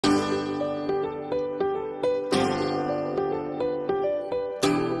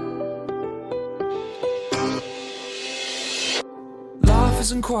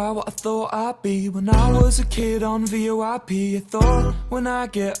wasn't quite what I thought I'd be when I was a kid on VOIP. I thought when I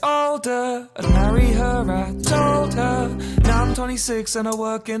get older I'd marry her, I told her. Now I'm 26 and I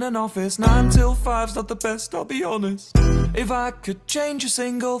work in an office. 9 till 5's not the best, I'll be honest. If I could change a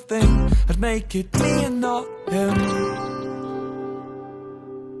single thing, I'd make it me and not him.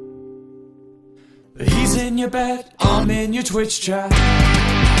 He's in your bed, I'm in your Twitch chat.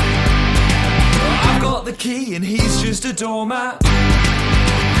 I've got the key and he's just a doormat.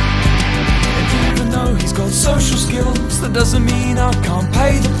 And even though he's got social skills, that doesn't mean I can't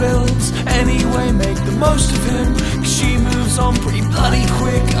pay the bills. Anyway, make the most of him, 'cause she moves on pretty bloody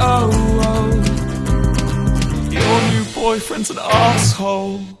quick. Oh, oh, your new boyfriend's an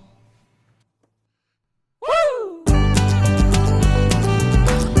asshole.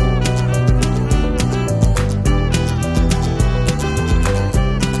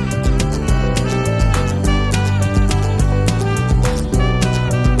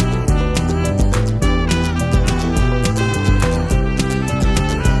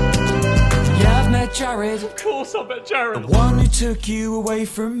 Jared, of course I met Jared. The one who took you away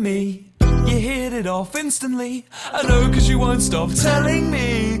from me. You hit it off instantly. I know, 'cause you won't stop telling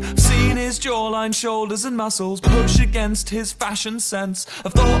me. I've seen his jawline, shoulders and muscles push against his fashion sense.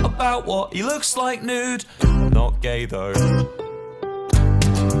 I've thought about what he looks like nude. Not gay though.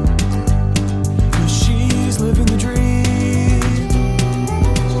 'Cause she's living the dream.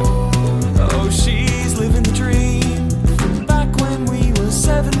 Oh, she's living the dream. From back when we were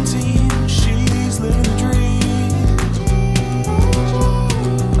 17. Living the dream.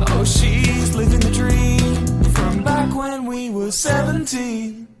 Oh, she's living the dream. From back when we were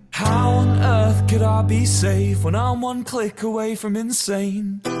 17. How on earth could I be safe when I'm one click away from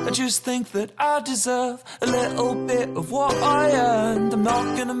insane? I just think that I deserve a little bit of what I earned. I'm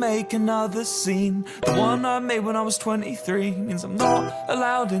not gonna make another scene. The one I made when I was 23 means I'm not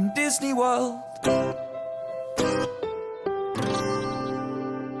allowed in Disney World.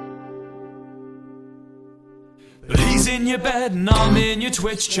 But he's in your bed and I'm in your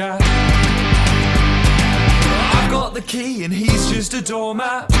Twitch chat. I've got the key and he's just a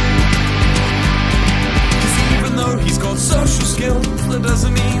doormat. 'Cause even though he's got social skills, that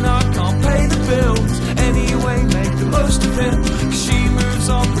doesn't mean I can't pay the bills. Anyway, make the most of him, 'cause she moves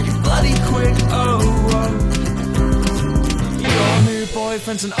on pretty bloody quick. Oh, oh, your new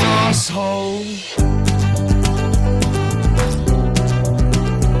boyfriend's an asshole.